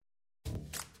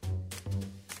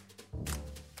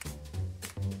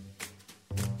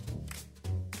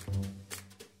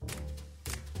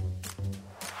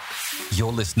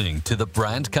You're listening to The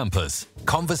Brand Compass,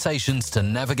 conversations to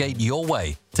navigate your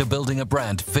way to building a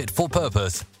brand fit for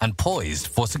purpose and poised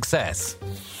for success.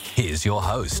 Here's your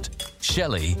host,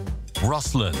 Shelley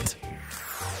Rossland.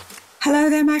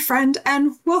 Hello there, my friend,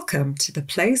 and welcome to the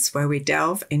place where we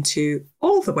delve into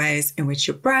all the ways in which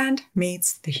your brand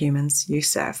meets the humans you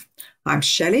serve. I'm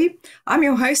Shelley. I'm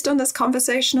your host on this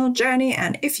conversational journey,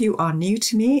 and if you are new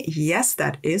to me, yes,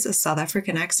 that is a South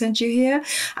African accent you hear.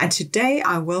 And today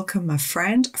I welcome a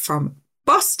friend from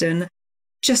Boston,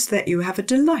 just that you have a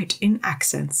delight in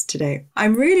accents today.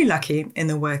 I'm really lucky in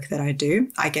the work that I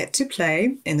do. I get to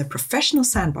play in the professional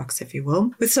sandbox, if you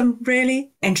will, with some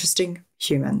really interesting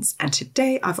humans. And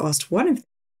today I've asked one of them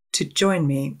to join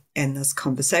me in this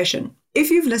conversation.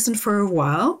 If you've listened for a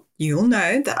while, you'll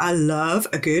know that I love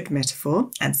a good metaphor,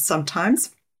 and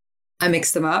sometimes I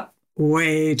mix them up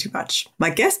way too much. My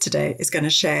guest today is going to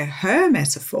share her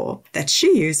metaphor that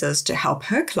she uses to help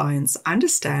her clients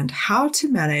understand how to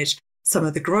manage some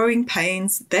of the growing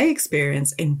pains they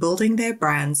experience in building their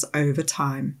brands over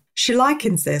time. She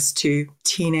likens this to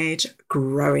teenage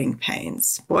growing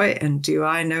pains. Boy, and do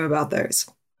I know about those.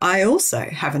 I also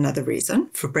have another reason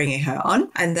for bringing her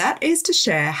on, and that is to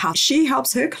share how she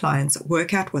helps her clients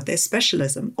work out what their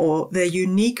specialism or their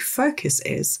unique focus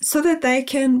is so that they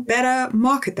can better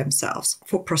market themselves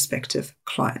for prospective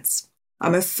clients.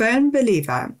 I'm a firm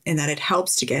believer in that it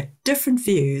helps to get different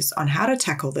views on how to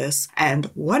tackle this, and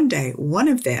one day one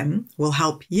of them will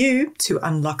help you to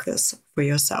unlock this for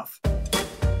yourself.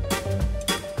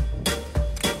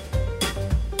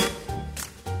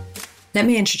 Let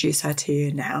me introduce her to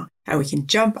you now, and we can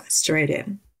jump straight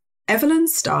in. Evelyn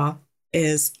Starr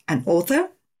is an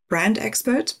author, brand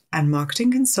expert, and marketing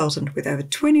consultant with over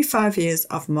 25 years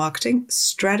of marketing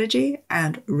strategy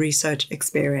and research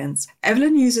experience.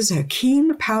 Evelyn uses her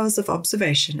keen powers of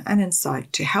observation and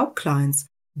insight to help clients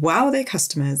wow their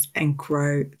customers and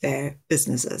grow their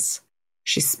businesses.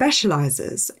 She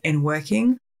specializes in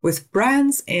working with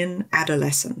brands in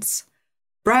adolescence,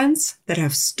 brands that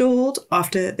have stalled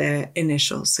after their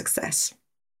initial success.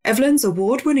 Evelyn's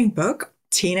award-winning book,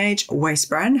 Teenage Waste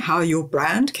Brand: How Your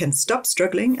Brand Can Stop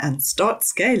Struggling and Start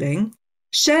Scaling,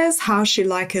 shares how she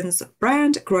likens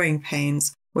brand growing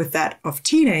pains with that of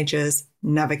teenagers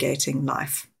navigating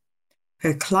life.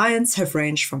 Her clients have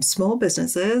ranged from small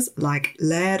businesses like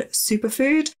Laird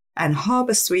Superfood and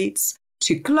Harbour Sweets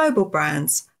to global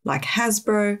brands like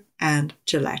Hasbro and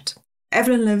Gillette.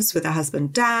 Evelyn lives with her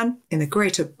husband Dan in the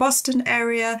greater Boston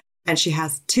area, and she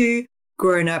has 2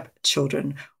 grown-up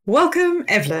children. Welcome,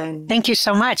 Evelyn. Thank you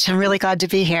so much. I'm really glad to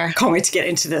be here. Can't wait to get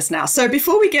into this now. So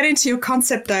before we get into your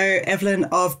concept, though, Evelyn,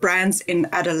 of brands in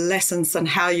adolescence and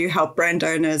how you help brand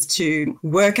owners to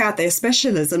work out their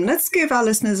specialism, let's give our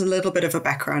listeners a little bit of a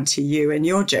background to you and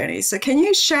your journey. So can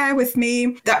you share with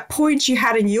me that point you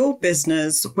had in your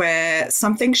business where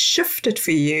something shifted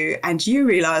for you and you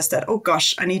realized that, oh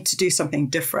gosh, I need to do something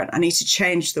different. I need to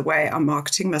change the way I'm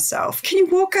marketing myself. Can you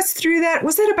walk us through that?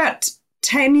 Was that about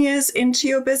 10 years into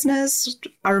your business?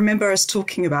 I remember us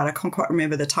talking about it. I can't quite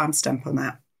remember the timestamp on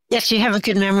that. Yes, you have a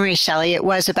good memory, Shelley. It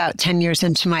was about 10 years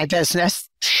into my business.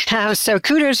 So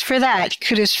kudos for that.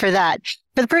 Kudos for that.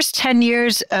 For the first 10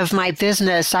 years of my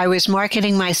business, I was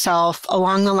marketing myself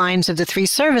along the lines of the 3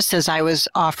 services I was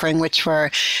offering, which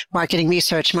were marketing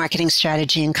research, marketing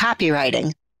strategy, and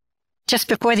copywriting. Just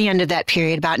before the end of that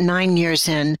period, about 9 years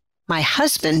in, my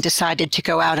husband decided to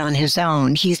go out on his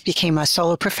own. He became a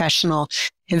solo professional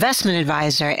investment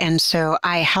advisor. And so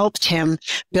I helped him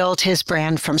build his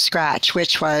brand from scratch,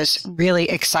 which was really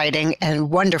exciting and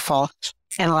wonderful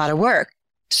and a lot of work.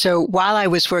 So while I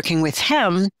was working with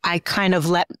him, I kind of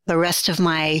let the rest of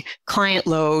my client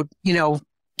load,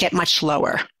 get much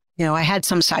lower. I had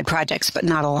some side projects, but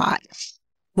not a lot.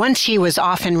 Once he was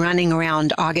off and running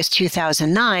around August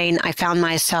 2009, I found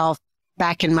myself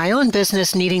back in my own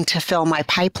business needing to fill my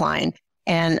pipeline.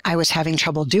 And I was having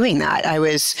trouble doing that. I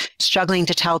was struggling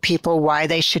to tell people why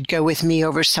they should go with me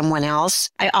over someone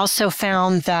else. I also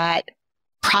found that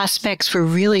prospects were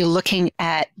really looking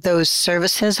at those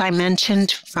services I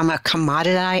mentioned from a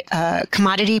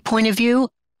commodity point of view.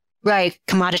 Right.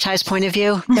 Commoditized point of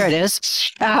view. There it is.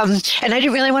 And I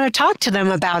didn't really want to talk to them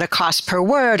about a cost per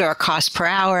word or a cost per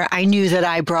hour. I knew that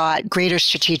I brought greater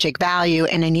strategic value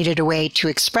and I needed a way to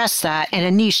express that and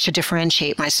a niche to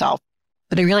differentiate myself.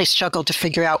 But I really struggled to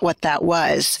figure out what that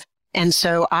was. And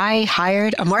so I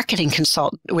hired a marketing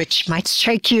consultant, which might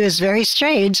strike you as very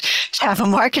strange to have a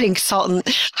marketing consultant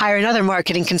hire another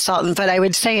marketing consultant. But I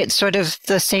would say it's sort of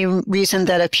the same reason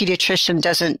that a pediatrician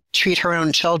doesn't treat her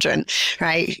own children,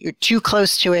 right? You're too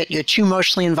close to it. You're too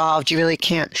emotionally involved. You really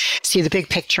can't see the big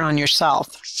picture on yourself.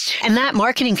 And that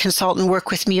marketing consultant worked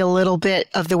with me a little bit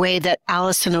of the way that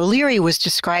Allison O'Leary was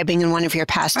describing in one of your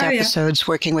past episodes,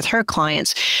 working with her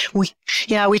clients.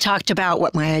 We talked about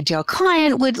what my ideal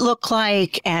client would look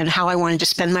like and how I wanted to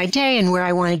spend my day and where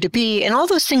I wanted to be. And all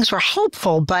those things were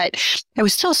helpful, but I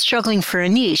was still struggling for a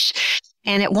niche.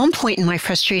 And at one point in my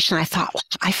frustration, I thought,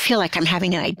 I feel like I'm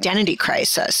having an identity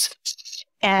crisis.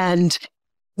 And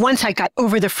once I got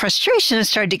over the frustration and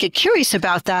started to get curious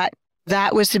about that,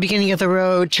 that was the beginning of the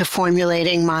road to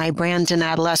formulating my brand and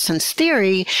adolescence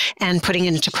theory and putting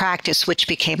it into practice, which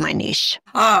became my niche.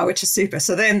 Oh, which is super.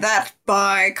 So then that,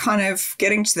 by kind of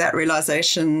getting to that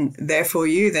realization, therefore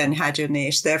you then had your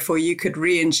niche. Therefore you could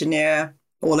re-engineer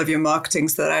all of your marketing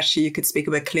so that actually you could speak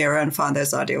a bit clearer and find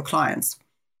those ideal clients.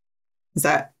 Is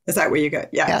that where you go?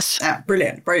 Yeah. Yes. Yeah,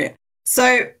 brilliant.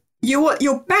 So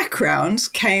your background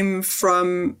came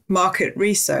from market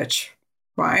research,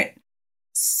 right?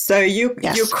 So you're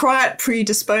quite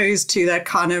predisposed to that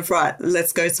kind of, right,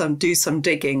 let's go do some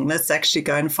digging. Let's actually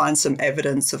go and find some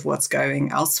evidence of what's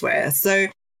going elsewhere. So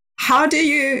how do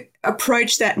you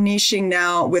approach that niching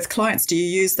now with clients? Do you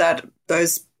use that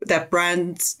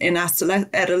brand in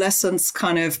adolescence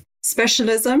kind of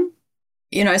specialism?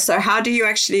 So how do you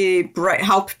actually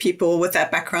help people with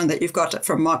that background that you've got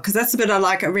from Mark? Because that's a bit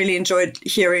I really enjoyed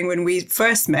hearing when we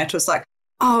first met, was like,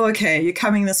 oh, okay, you're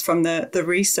coming this from the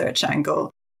research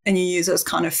angle and you use those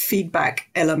kind of feedback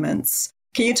elements.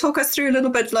 Can you talk us through a little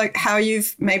bit like how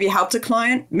you've maybe helped a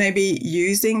client, maybe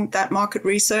using that market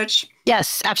research?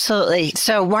 Yes, absolutely.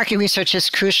 So market research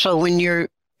is crucial when you're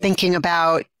thinking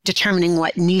about determining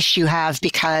what niche you have,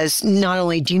 because not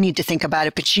only do you need to think about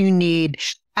it, but you need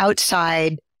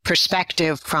outside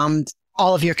perspective from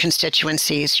all of your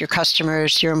constituencies, your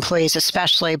customers, your employees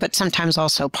especially, but sometimes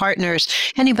also partners,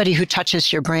 anybody who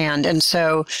touches your brand. And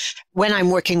so when I'm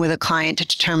working with a client to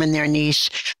determine their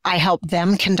niche, I help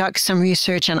them conduct some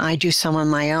research and I do some on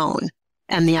my own.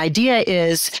 And the idea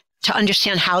is to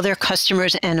understand how their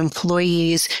customers and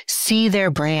employees see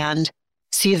their brand,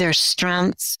 see their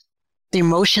strengths, the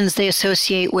emotions they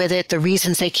associate with it, the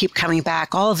reasons they keep coming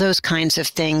back, all of those kinds of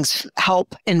things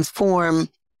help inform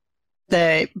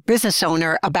the business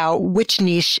owner about which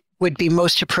niche would be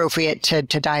most appropriate to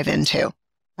dive into.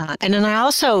 And then I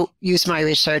also use my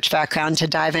research background to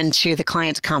dive into the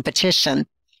client's competition,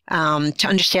 to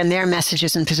understand their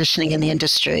messages and positioning in the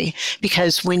industry.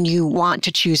 Because when you want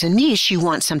to choose a niche, you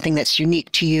want something that's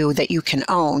unique to you that you can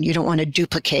own. You don't want to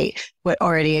duplicate what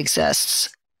already exists.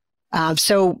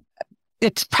 So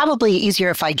it's probably easier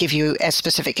if I give you a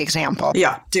specific example.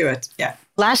 Yeah, do it. Yeah.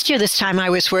 Last year, this time, I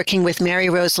was working with Mary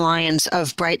Rose Lyons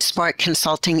of Bright Spark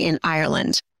Consulting in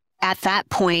Ireland. At that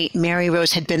point, Mary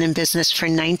Rose had been in business for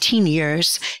 19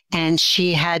 years, and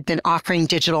she had been offering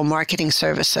digital marketing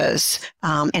services.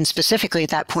 And specifically at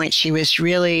that point, she was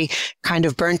really kind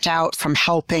of burnt out from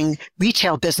helping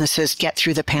retail businesses get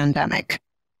through the pandemic.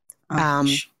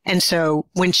 And so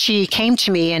when she came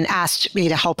to me and asked me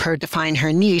to help her define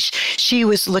her niche, she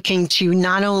was looking to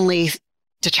not only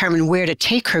determine where to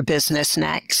take her business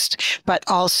next, but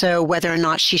also whether or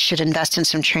not she should invest in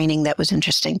some training that was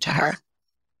interesting to her.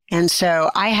 And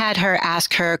so I had her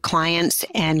ask her clients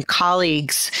and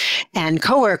colleagues and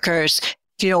coworkers,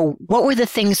 what were the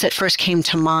things that first came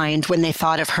to mind when they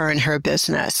thought of her and her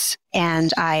business?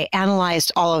 And I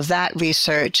analyzed all of that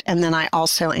research. And then I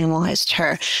also analyzed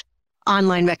her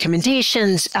online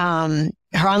recommendations,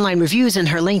 her online reviews and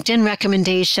her LinkedIn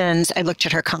recommendations. I looked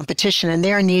at her competition and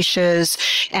their niches.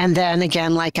 And then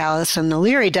again, like Allison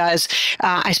O'Leary does,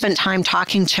 I spent time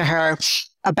talking to her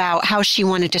about how she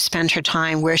wanted to spend her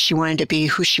time, where she wanted to be,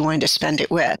 who she wanted to spend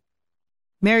it with.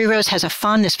 Mary Rose has a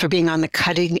fondness for being on the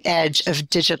cutting edge of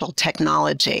digital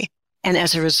technology. And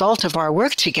as a result of our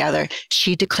work together,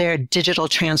 she declared digital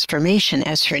transformation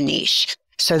as her niche.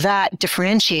 So that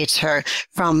differentiates her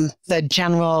from the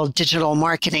general digital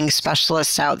marketing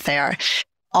specialists out there.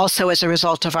 Also, as a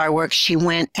result of our work, she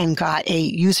went and got a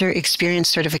user experience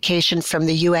certification from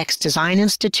the UX Design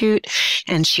Institute,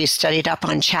 and she studied up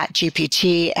on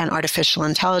ChatGPT and artificial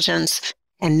intelligence.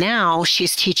 And now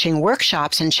she's teaching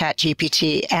workshops in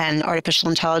ChatGPT and artificial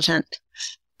intelligence,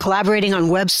 collaborating on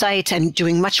websites and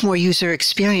doing much more user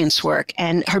experience work.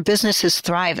 And her business is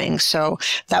thriving. So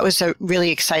that was a really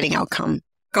exciting outcome.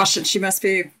 Gosh, and she must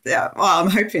be, I'm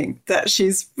hoping that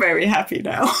she's very happy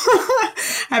now,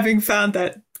 having found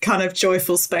that kind of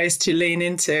joyful space to lean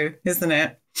into, isn't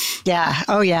it? Yeah.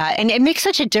 Oh, yeah. And it makes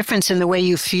such a difference in the way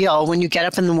you feel when you get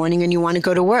up in the morning and you want to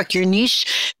go to work. Your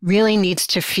niche really needs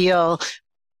to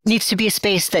be a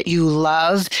space that you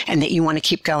love and that you want to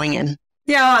keep going in.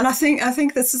 Yeah, and I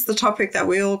think this is the topic that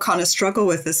we all kind of struggle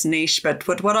with, this niche. But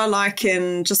what I like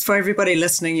in, just for everybody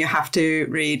listening, you have to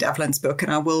read Evelyn's book,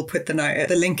 and I will put the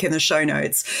link in the show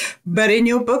notes. But in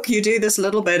your book, you do this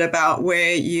little bit about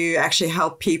where you actually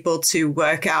help people to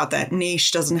work out that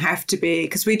niche doesn't have to be,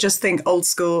 because we just think old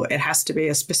school, it has to be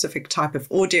a specific type of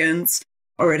audience,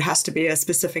 or it has to be a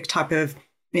specific type of,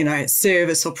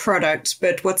 service or product.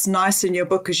 But what's nice in your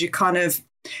book is you kind of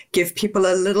give people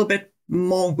a little bit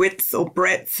more width or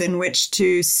breadth in which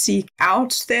to seek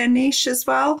out their niche as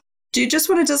well. Do you just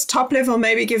want to top level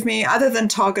maybe give me, other than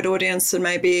target audience and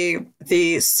maybe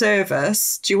the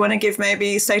service, do you want to give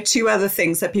maybe, say, 2 other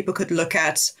things that people could look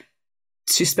at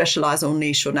to specialize or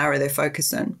niche or narrow their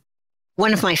focus in?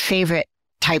 One of my favorite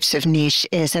types of niche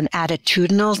is an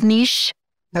attitudinal niche.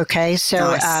 Okay,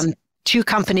 so Nice. 2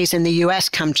 companies in the US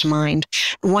come to mind.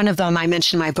 One of them I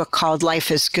mentioned in my book called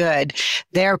Life is Good.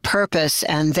 Their purpose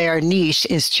and their niche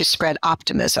is to spread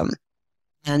optimism.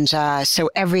 And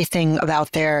so everything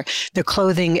about their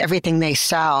clothing, everything they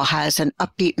sell has an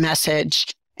upbeat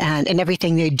message, and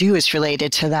everything they do is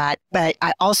related to that. But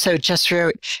I also just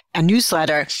wrote a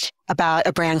newsletter about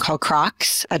a brand called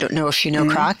Crocs. I don't know if you know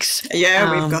Crocs.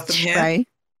 Yeah, we've got them here. Right?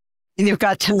 You've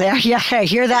got them there. Yeah, I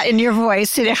hear that in your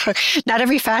voice. Not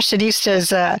every fashionista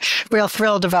is real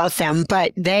thrilled about them,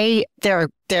 but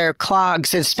their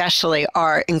clogs especially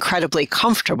are incredibly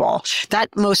comfortable.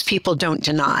 That most people don't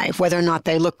deny. Whether or not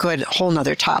they look good, whole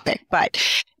nother topic. But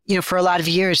for a lot of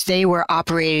years, they were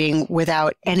operating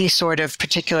without any sort of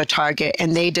particular target,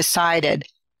 and they decided,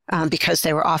 because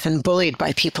they were often bullied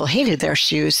by people who hated their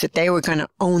shoes, that they were going to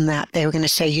own that. They were going to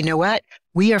say, you know what?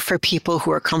 We are for people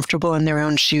who are comfortable in their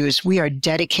own shoes. We are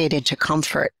dedicated to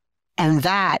comfort. And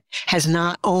that has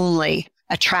not only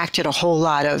attracted a whole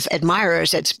lot of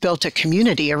admirers, it's built a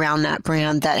community around that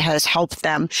brand that has helped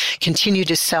them continue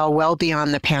to sell well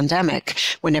beyond the pandemic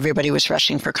when everybody was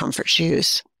rushing for comfort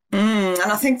shoes. And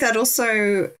I think that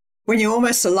also, when you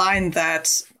almost align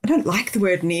that, I don't like the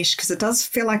word niche because it does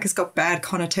feel like it's got bad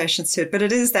connotations to it, but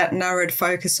it is that narrowed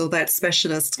focus or that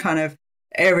specialist kind of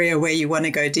area where you want to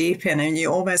go deep in, and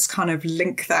you almost kind of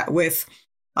link that with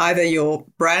either your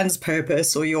brand's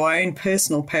purpose or your own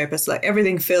personal purpose. Like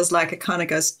everything feels like it kind of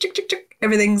goes tick, tick, tick.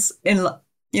 Everything's in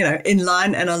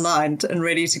line and aligned and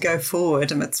ready to go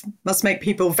forward, and it must make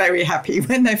people very happy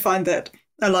when they find that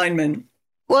alignment.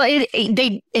 Well,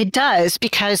 it does,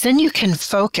 because then you can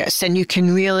focus and you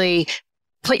can really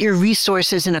put your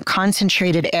resources in a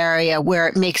concentrated area where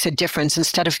it makes a difference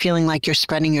instead of feeling like you're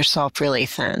spreading yourself really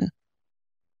thin.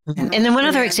 And then one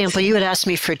other example, you had asked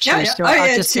me for 2. Yeah. So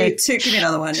I'll just say, two. Give me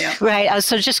another one. Yeah. Right.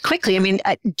 So just quickly,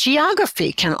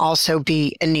 geography can also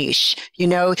be a niche.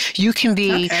 You can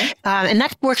be, Okay. And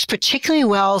that works particularly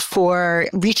well for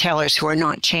retailers who are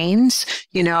not chains.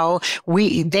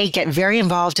 They get very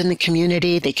involved in the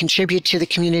community. They contribute to the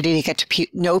community. They get to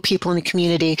know people in the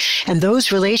community, and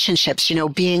those relationships,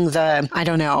 being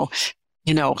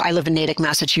I live in Natick,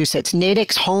 Massachusetts.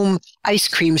 Natick's home ice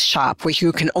cream shop, where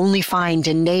you can only find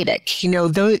in Natick,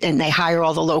 and they hire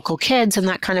all the local kids and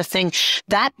that kind of thing.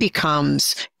 That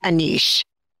becomes a niche.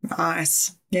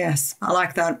 Nice. Yes, I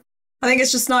like that. I think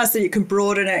it's just nice that you can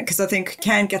broaden it, because I think you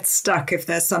can get stuck if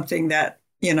there's something that,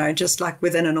 just like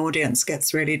within an audience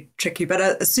gets really tricky.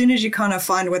 But as soon as you kind of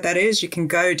find what that is, you can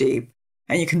go deep.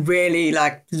 And you can really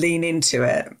lean into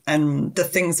it. And the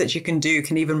things that you can do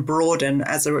can even broaden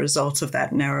as a result of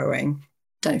that narrowing.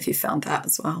 Don't know if you found that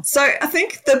as well. So I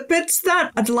think the bits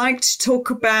that I'd like to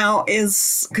talk about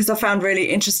is, because I found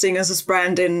really interesting as this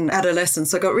brand in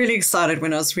adolescence. I got really excited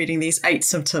when I was reading these 8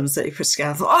 symptoms that you put together.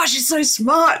 I thought, oh, she's so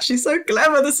smart. She's so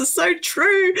clever. This is so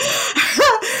true.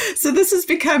 So this has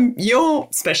become your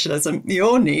specialism,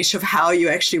 your niche of how you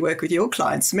actually work with your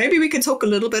clients. So maybe we could talk a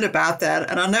little bit about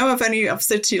that. And I know I've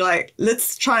said to you,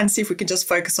 let's try and see if we can just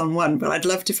focus on one, but I'd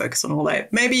love to focus on all 8.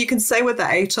 Maybe you can say what the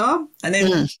 8 are, and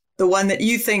then the one that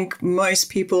you think most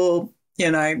people,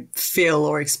 feel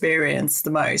or experience the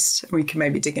most. We can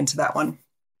maybe dig into that one.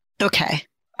 Okay.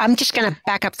 I'm just going to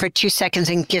back up for 2 seconds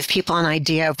and give people an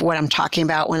idea of what I'm talking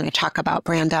about when I talk about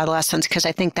brand adolescence, because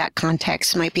I think that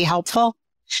context might be helpful.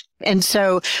 And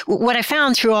so what I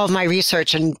found through all of my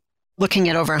research and looking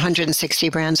at over 160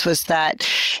 brands was that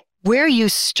where you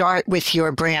start with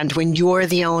your brand when you're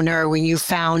the owner, when you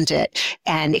found it,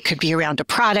 and it could be around a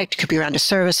product, it could be around a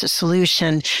service, a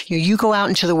solution, you go out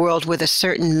into the world with a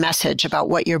certain message about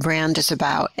what your brand is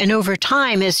about. And over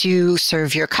time, as you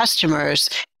serve your customers,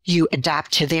 you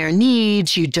adapt to their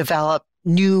needs, you develop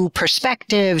new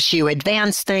perspectives, you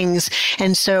advance things.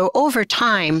 And so over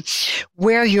time,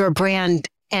 where your brand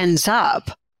ends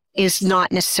up is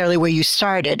not necessarily where you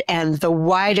started. And the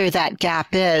wider that gap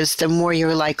is, the more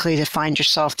you're likely to find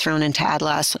yourself thrown into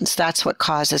adolescence. That's what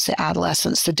causes the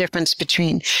adolescence, the difference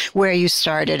between where you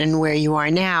started and where you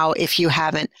are now if you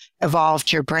haven't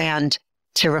evolved your brand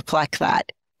to reflect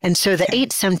that. And so the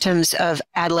 8 symptoms of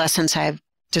adolescence I've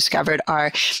discovered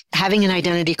are having an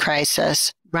identity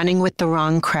crisis, running with the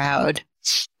wrong crowd,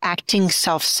 acting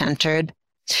self-centered,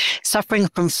 suffering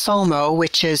from FOMO,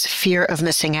 which is fear of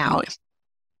missing out,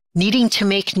 needing to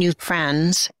make new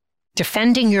friends,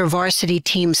 defending your varsity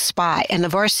team spot. And the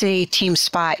varsity team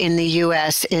spot in the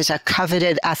U.S. is a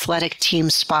coveted athletic team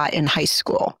spot in high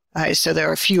school. So there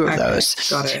are a few of those.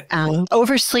 Got it.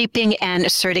 Oversleeping and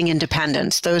asserting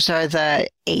independence. Those are the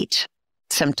 8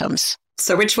 symptoms.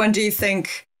 So which one do you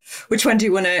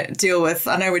want to deal with?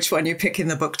 I know which one you pick in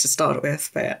the book to start with,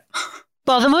 but...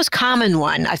 Well, the most common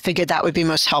one, I figured that would be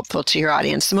most helpful to your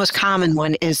audience. The most common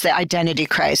one is the identity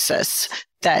crisis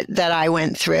that I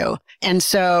went through. And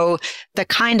so the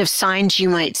kind of signs you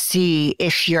might see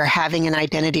if you're having an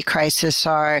identity crisis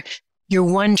are you're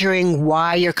wondering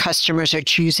why your customers are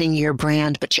choosing your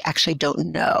brand, but you actually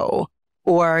don't know.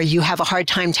 Or you have a hard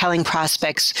time telling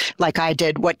prospects, like I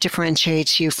did, what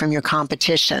differentiates you from your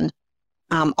competition.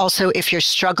 Also, if you're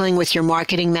struggling with your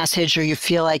marketing message or you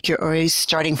feel like you're always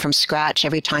starting from scratch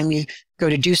every time you go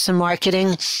to do some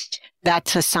marketing,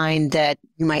 that's a sign that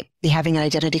you might be having an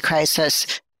identity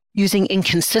crisis. Using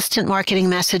inconsistent marketing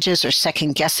messages or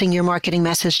second guessing your marketing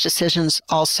message decisions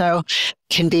also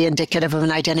can be indicative of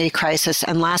an identity crisis.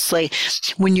 And lastly,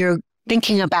 when you're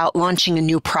thinking about launching a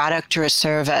new product or a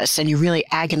service and you're really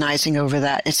agonizing over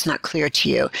that, it's not clear to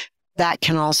you, that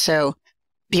can also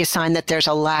be a sign that there's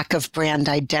a lack of brand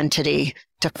identity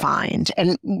defined.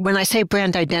 And when I say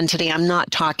brand identity, I'm not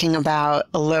talking about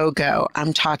a logo.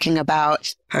 I'm talking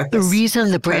about the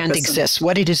reason the brand exists,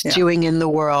 what it is doing in the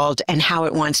world, and how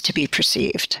it wants to be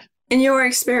perceived. In your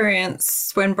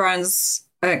experience, when brands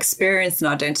experience an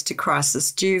identity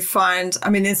crisis, do you find, I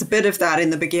mean, there's a bit of that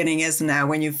in the beginning, isn't there,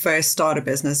 when you first start a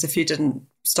business, if you didn't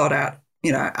start out,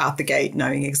 out the gate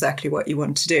knowing exactly what you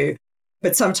want to do.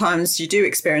 But sometimes you do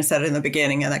experience that in the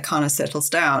beginning and that kind of settles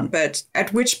down. But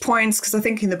at which points, because I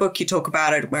think in the book you talk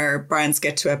about it, where brands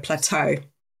get to a plateau.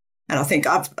 And I think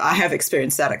I have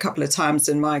experienced that a couple of times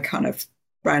in my kind of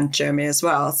brand journey as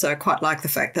well. So I quite like the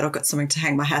fact that I've got something to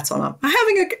hang my hat on. I'm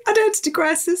having an identity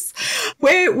crisis.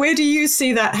 Where do you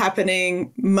see that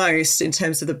happening most in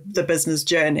terms of the business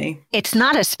journey? It's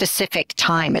not a specific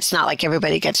time. It's not like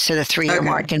everybody gets to the 3-year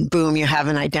mark and boom, you have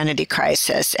an identity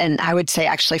crisis. And I would say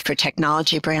actually for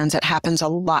technology brands, it happens a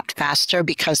lot faster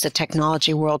because the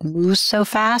technology world moves so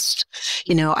fast.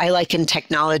 I liken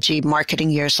technology marketing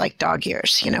years like dog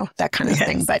years, that kind of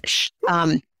thing. But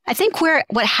I think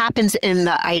what happens in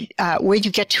where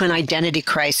you get to an identity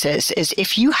crisis is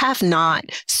if you have not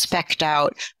spec'd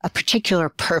out a particular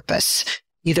purpose,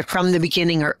 either from the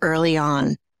beginning or early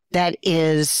on, that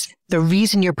is the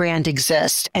reason your brand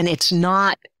exists, and it's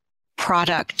not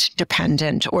product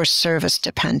dependent or service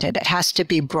dependent. It has to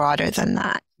be broader than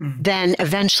that. Then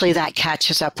eventually that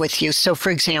catches up with you. So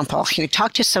for example, you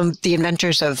talk to the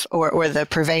inventors of, or the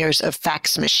purveyors of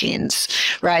fax machines,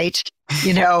 right?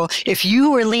 If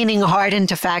you were leaning hard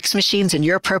into fax machines and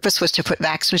your purpose was to put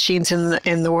fax machines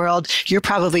in the world, you're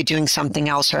probably doing something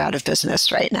else or out of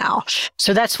business right now.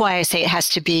 So that's why I say it has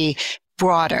to be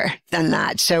broader than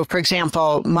that. So for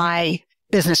example, my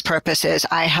business purpose is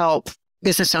I help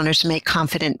business owners make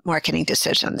confident marketing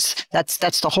decisions. That's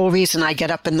the whole reason I get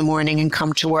up in the morning and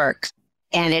come to work.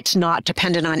 And it's not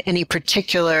dependent on any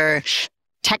particular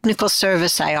technical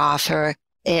service I offer.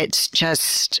 It's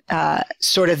just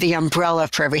sort of the umbrella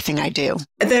for everything I do.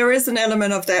 There is an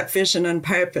element of that vision and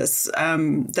purpose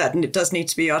that it does need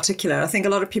to be articulate. I think a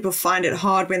lot of people find it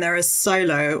hard when they're a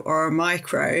solo or a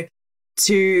micro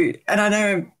and I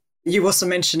know you also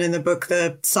mentioned in the book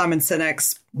the Simon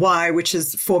Sinek's why, which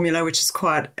is formula, which is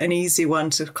quite an easy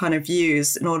one to kind of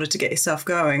use in order to get yourself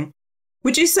going.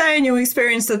 Would you say in your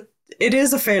experience that it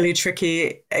is a fairly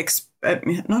tricky,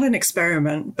 not an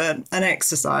experiment, but an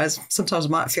exercise? Sometimes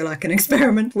it might feel like an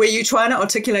experiment where you try to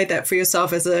articulate that for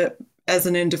yourself as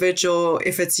an individual.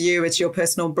 If it's you, it's your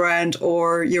personal brand,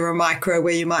 or you're a micro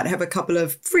where you might have a couple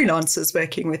of freelancers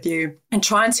working with you and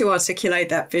trying to articulate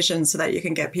that vision so that you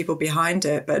can get people behind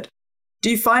it. But do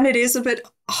you find it is a bit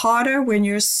harder when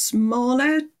you're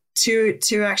smaller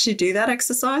to actually do that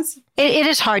exercise? It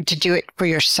is hard to do it for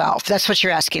yourself. That's what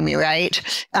you're asking me, right?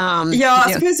 Yeah,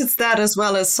 I suppose it's that as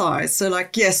well as size. So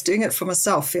like, yes, doing it for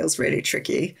myself feels really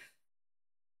tricky.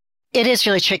 It is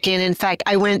really tricky. And in fact,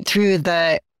 I went through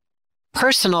the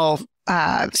personal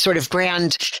sort of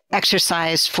brand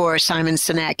exercise for Simon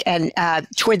Sinek. And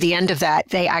toward the end of that,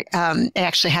 they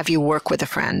actually have you work with a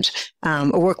friend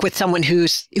or work with someone who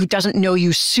doesn't know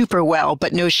you super well,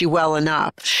 but knows you well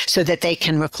enough so that they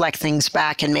can reflect things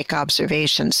back and make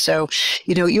observations. So,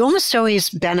 you almost always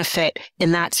benefit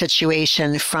in that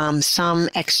situation from some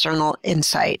external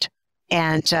insight.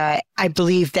 And I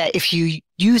believe that if you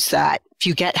use that, if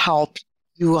you get help,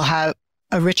 you will have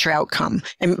a richer outcome.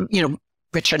 And,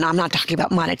 richer, no, I'm not talking about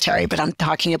monetary, but I'm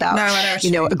talking about,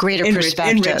 a greater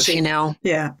perspective, enriching.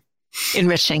 Yeah.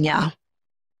 Enriching, yeah.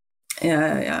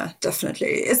 Yeah,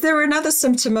 definitely. Is there another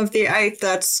symptom of the 8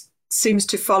 that seems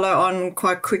to follow on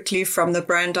quite quickly from the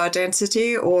brand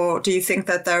identity? Or do you think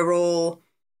that they're all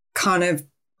kind of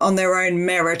on their own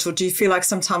merit? Or do you feel like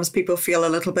sometimes people feel a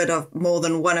little bit of more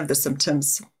than one of the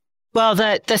symptoms? Well,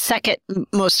 the second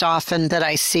most often that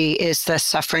I see is the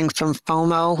suffering from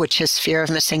FOMO, which is fear of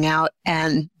missing out.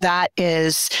 And that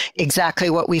is exactly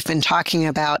what we've been talking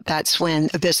about. That's when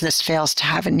a business fails to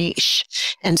have a niche.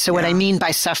 And so what I mean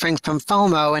by suffering from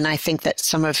FOMO, and I think that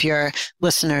some of your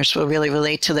listeners will really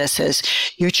relate to this, is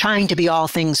you're trying to be all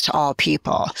things to all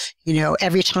people.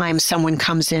 Every time someone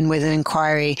comes in with an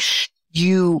inquiry,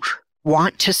 you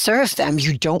want to serve them.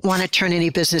 You don't want to turn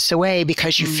any business away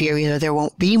because you fear either there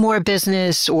won't be more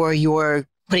business or you're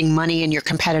putting money in your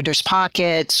competitors'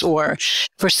 pockets, or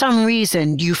for some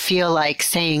reason you feel like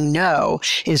saying no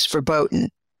is verboten.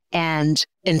 And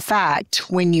in fact,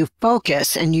 when you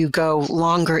focus and you go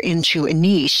longer into a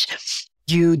niche,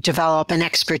 you develop an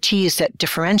expertise that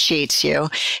differentiates you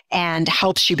and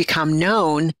helps you become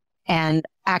known and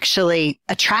actually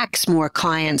attracts more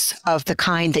clients of the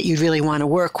kind that you really want to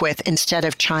work with instead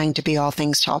of trying to be all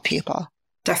things to all people.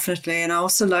 Definitely. And I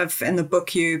also love in the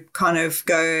book, you kind of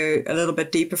go a little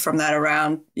bit deeper from that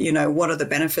around, what are the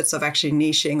benefits of actually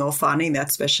niching or finding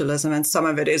that specialism? And some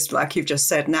of it is like you've just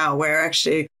said now, where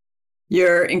actually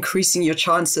you're increasing your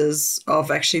chances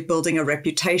of actually building a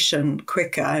reputation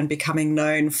quicker and becoming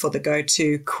known for the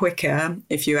go-to quicker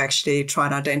if you actually try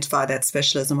and identify that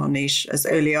specialism or niche as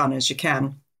early on as you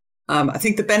can. I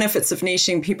think the benefits of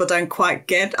niching people don't quite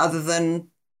get, other than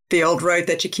the old road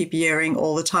that you keep hearing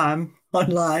all the time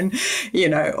online,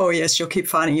 oh yes, you'll keep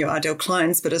finding your ideal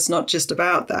clients, but it's not just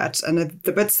about that. And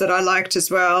the bits that I liked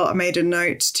as well, I made a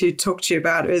note to talk to you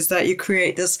about, is that you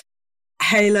create this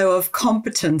halo of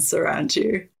competence around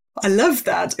you. I love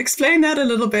that. Explain that a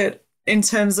little bit in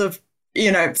terms of,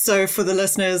 so for the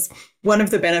listeners, one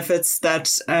of the benefits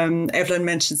that Evelyn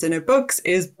mentions in her books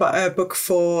is a book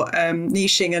for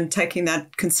niching and taking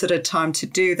that considered time to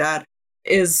do that,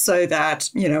 is so that,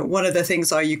 one of the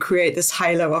things are you create this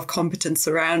halo of competence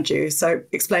around you. So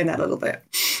explain that a little bit.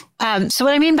 So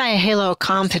what I mean by a halo of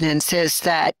competence is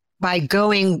that by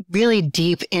going really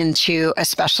deep into a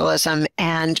specialism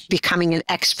and becoming an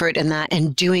expert in that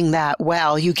and doing that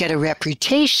well, you get a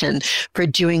reputation for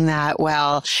doing that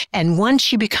well. And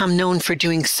once you become known for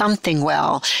doing something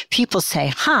well, people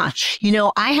say,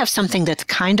 I have something that's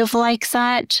kind of like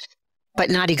that,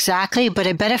 but not exactly. But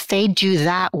I bet if they do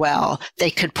that well, they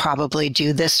could probably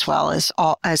do this well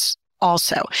as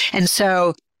also. And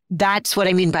so that's what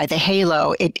I mean by the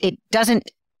halo.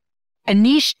 A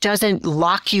niche doesn't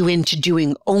lock you into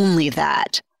doing only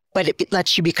that, but it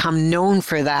lets you become known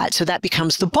for that. So that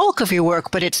becomes the bulk of your work,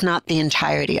 but it's not the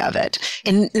entirety of it.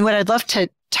 And what I'd love to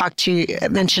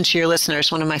mention to your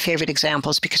listeners, one of my favorite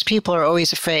examples, because people are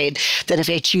always afraid that if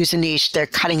they choose a niche, they're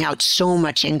cutting out so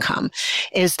much income,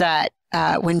 is that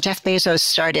when Jeff Bezos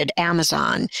started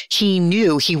Amazon, he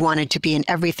knew he wanted to be an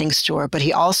everything store, but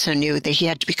he also knew that he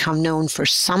had to become known for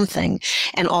something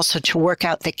and also to work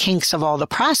out the kinks of all the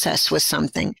process with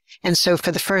something. And so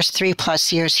for the first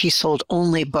 3+ years, he sold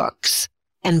only books.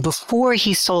 And before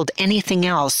he sold anything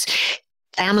else,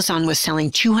 Amazon was selling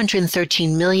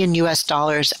 $213 million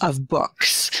of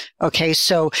books. Okay,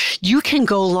 so you can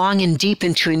go long and deep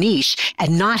into a niche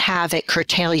and not have it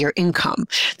curtail your income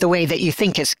the way that you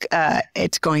think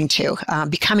it's going to.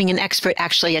 Becoming an expert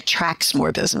actually attracts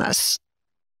more business.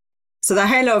 So the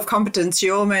halo of competence,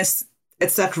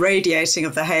 it's that radiating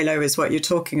of the halo is what you're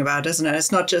talking about, isn't it?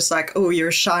 It's not just like, oh,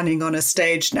 you're shining on a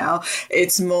stage now.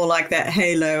 It's more like that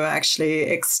halo actually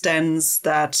extends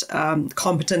that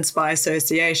competence by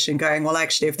association, going, well,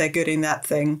 actually, if they're good in that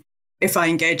thing, if I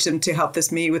engage them to help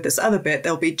me with this other bit,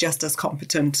 they'll be just as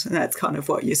competent. And that's kind of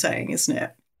what you're saying, isn't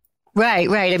it? Right,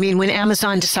 right. I mean, when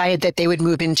Amazon decided that they would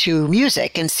move into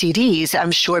music and CDs,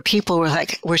 I'm sure people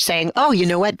were saying, oh, you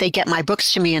know what? They get my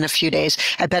books to me in a few days.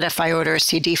 I bet if I order a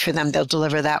CD for them, they'll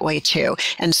deliver that way too.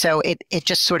 And so it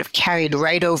just sort of carried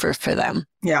right over for them.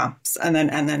 Yeah. And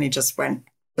then he just went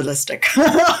ballistic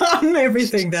on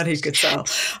everything that he could sell.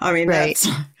 I mean, right.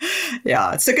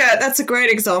 That's a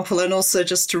great example. And also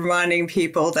just reminding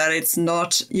people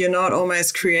that you're not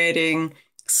almost creating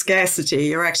scarcity,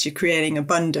 you're actually creating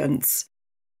abundance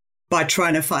by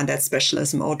trying to find that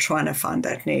specialism or trying to find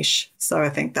that niche. So I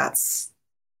think that's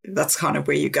kind of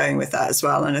where you're going with that as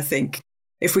well. And I think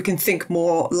if we can think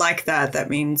more like that, that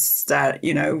means that,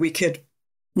 we could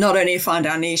not only find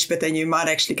our niche, but then you might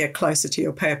actually get closer to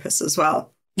your purpose as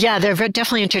well. Yeah, they're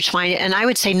definitely intertwined. And I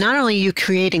would say not only are you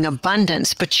creating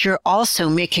abundance, but you're also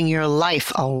making your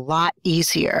life a lot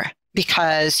easier,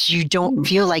 because you don't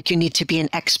feel like you need to be an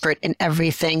expert in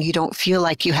everything. You don't feel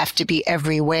like you have to be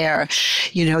everywhere.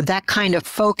 That kind of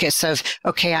focus of,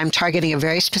 okay, I'm targeting a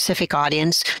very specific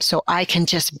audience, so I can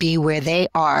just be where they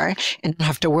are and don't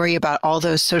have to worry about all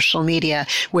those social media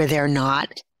where they're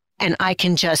not. And I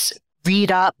can just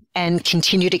read up and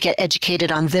continue to get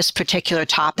educated on this particular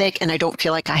topic. And I don't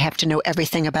feel like I have to know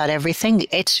everything about everything.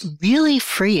 It's really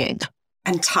freeing.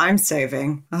 And time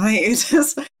saving.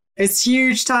 It's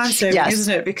huge time saving, yes.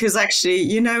 Isn't it? Because actually,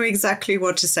 you know exactly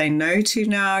what to say no to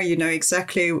now. You know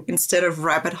exactly, instead of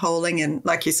rabbit holing and,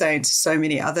 like you say, into so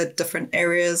many other different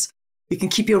areas, you can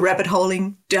keep your rabbit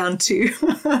holing down to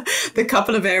the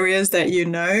couple of areas that you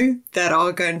know that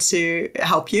are going to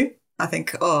help you. I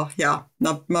think,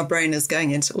 my brain is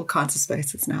going into all kinds of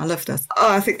spaces now. I love this.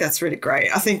 I think that's really great.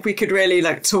 I think we could really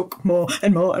talk more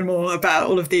and more and more about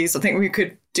all of these. I think we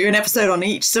could do an episode on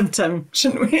each symptom,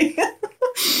 shouldn't we?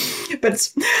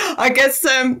 But I guess,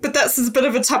 but that's a bit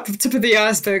of a tip of the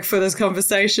iceberg for this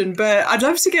conversation. But I'd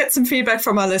love to get some feedback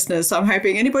from our listeners. So I'm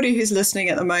hoping anybody who's listening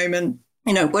at the moment,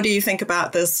 what do you think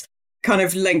about this kind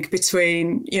of link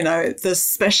between, this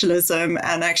specialism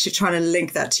and actually trying to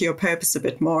link that to your purpose a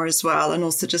bit more as well. And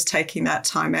also just taking that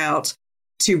time out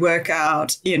to work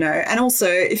out, and also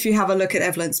if you have a look at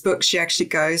Evelyn's book, she actually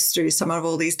goes through some of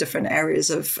all these different areas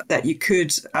that you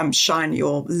could shine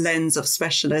your lens of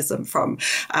specialism from,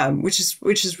 which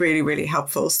is really, really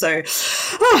helpful. So,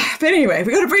 but anyway,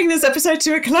 we've got to bring this episode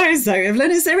to a close though.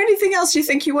 Evelyn, is there anything else you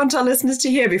think you want our listeners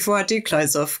to hear before I do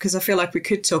close off? Because I feel like we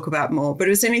could talk about more, but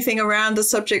is there anything around the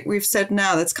subject we've said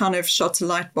now that's kind of shot a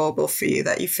light bulb off for you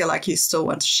that you feel like you still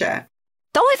want to share?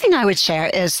 The only thing I would share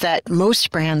is that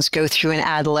most brands go through an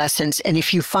adolescence. And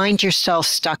if you find yourself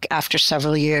stuck after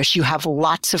several years, you have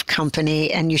lots of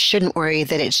company and you shouldn't worry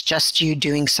that it's just you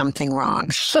doing something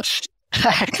wrong.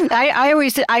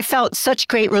 I felt such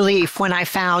great relief when I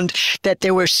found that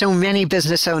there were so many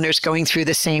business owners going through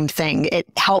the same thing. It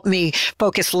helped me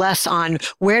focus less on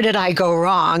where did I go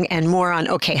wrong and more on,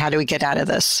 okay, how do we get out of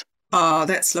this? Oh,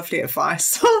 that's lovely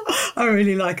advice. I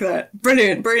really like that.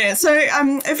 Brilliant, brilliant. So,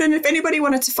 Evelyn, if anybody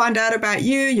wanted to find out about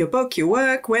you, your book, your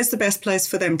work, where's the best place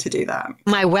for them to do that?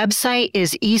 My website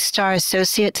is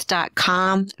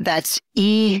estarassociates.com. That's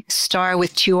E-Star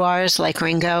with 2 R's like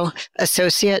Ringo,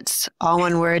 Associates, all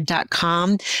one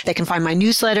word.com. They can find my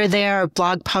newsletter there,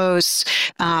 blog posts.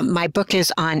 My book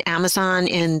is on Amazon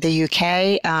in the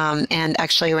UK and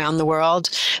actually around the world.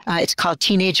 It's called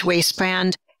Teenage Waste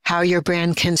Brand: How Your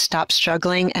Brand Can Stop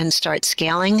Struggling and Start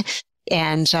Scaling.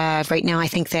 And right now, I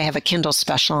think they have a Kindle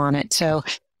special on it. So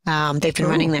they've been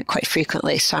running that quite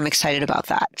frequently. So I'm excited about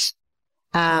that.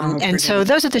 And so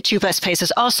those are the two best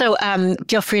places. Also,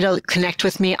 feel free to connect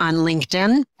with me on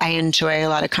LinkedIn. I enjoy a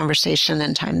lot of conversation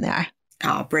and time there.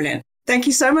 Oh, brilliant. Thank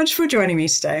you so much for joining me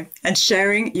today and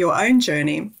sharing your own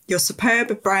journey, your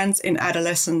superb brands in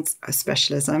adolescence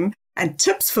specialism, and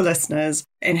tips for listeners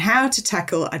in how to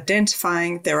tackle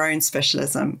identifying their own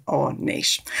specialism or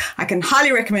niche. I can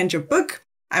highly recommend your book.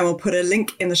 I will put a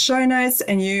link in the show notes,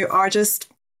 and you are just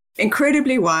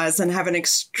incredibly wise and have an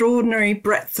extraordinary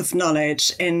breadth of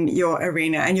knowledge in your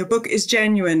arena. And your book is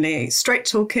genuinely straight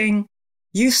talking,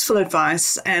 useful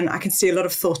advice, and I can see a lot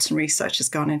of thought and research has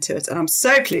gone into it. And I'm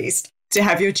so pleased to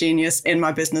have your genius in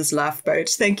my business lifeboat.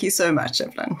 Thank you so much,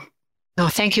 Evelyn. Oh,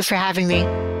 thank you for having me.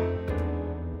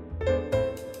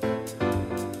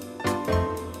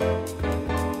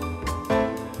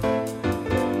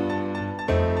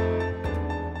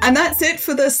 And that's it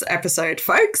for this episode,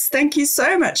 folks. Thank you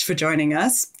so much for joining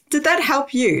us. Did that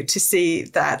help you to see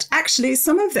that actually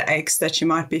some of the aches that you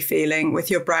might be feeling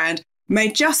with your brand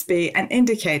may just be an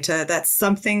indicator that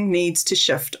something needs to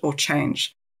shift or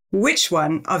change? Which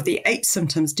one of the 8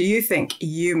 symptoms do you think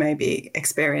you may be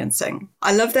experiencing?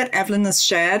 I love that Evelyn has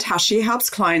shared how she helps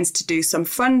clients to do some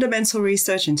fundamental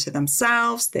research into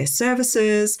themselves, their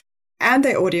services, and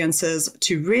their audiences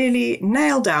to really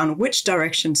nail down which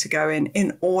direction to go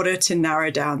in order to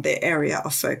narrow down their area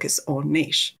of focus or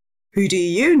niche. Who do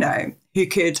you know who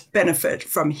could benefit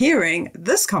from hearing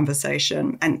this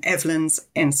conversation and Evelyn's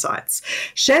insights?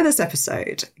 Share this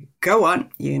episode. Go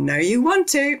on, you know you want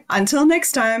to. Until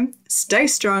next time, stay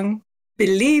strong,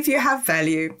 believe you have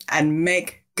value, and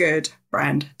make good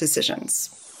brand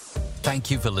decisions.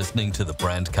 Thank you for listening to The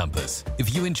Brand Compass.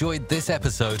 If you enjoyed this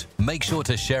episode, make sure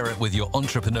to share it with your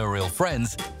entrepreneurial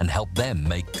friends and help them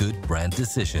make good brand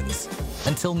decisions.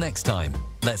 Until next time,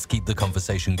 let's keep the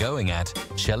conversation going at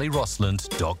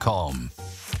shellyrosland.com.